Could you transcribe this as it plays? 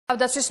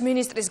თავდაცვის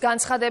მინისტრის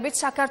განცხადებით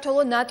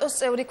საქართველოს ნატოს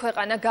წევრი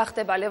ქვეყანა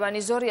გახდება. ლევანი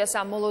ზორიას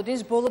ამ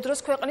მოლოდინს ბოლო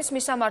დროს ქვეყნის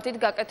მისამართით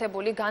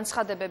გაკეთებული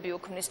განცხადებები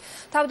უქმნის.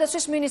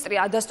 თავდაცვის მინისტრი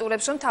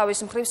ადასტურებს, რომ თავის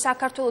მხრივ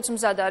საქართველოც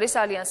მზად არის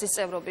ალიანსის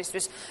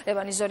წევრობისთვის.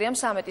 ლევანი ზორიამ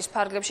სამეტის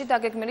ფარგლებში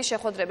დაგეგმილი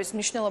შეხვედრების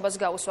მნიშვნელობას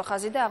გაუსვა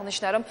ხაზი და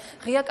აღნიშნა, რომ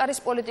ღია კარის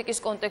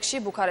პოლიტიკის კონტექსტში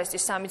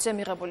ბუქარესტის სამიტზე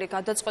მიღებული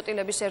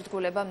გადაწყვეტილების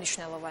ერთგულება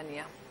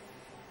მნიშვნელოვანია.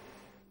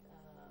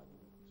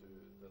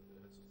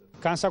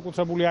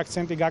 განსაკუთრებული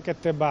აქცენტი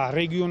გაკეთდება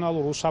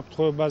რეგიონალურ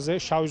უსაფრთხოებაზე,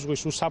 შავი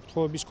ზღვის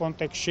უსაფრთხოების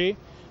კონტექსტში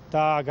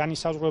და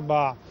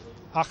განისაზღვრება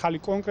ახალი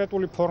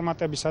კონკრეტული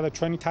ფორმატები, სადაც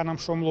ჩვენი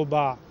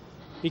თანამშრომლობა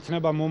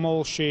იქნება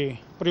მომავალში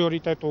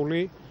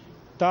პრიორიტეტული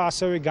და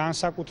ასევე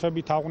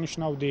განსაკუთრებით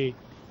აღნიშნავდი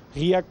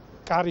ღია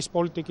კარის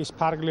პოლიტიკის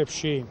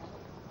ფარგლებში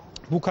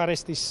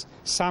ბუქარესტის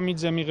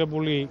სამიტზე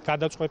მიღებული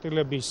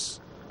გადაწყვეტილების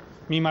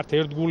მიმართ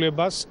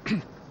ერთგულებას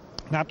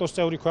ნატოს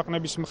წევრი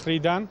ქვეყნების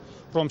მხრიდან,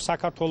 რომ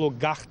საქართველოს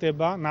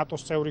გახდება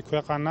ნატოს წევრი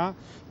ქვეყანა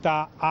და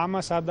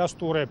ამას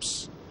ადასტურებს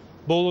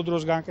ბოლო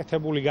დროს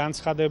განკეთებული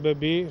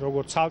განცხადებები,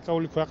 როგორც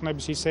ცალკეული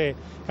ქვეყნების, ისე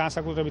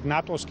განსაკუთრებით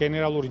ნატოს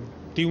გენერალური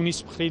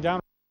დივნის მხრიდან,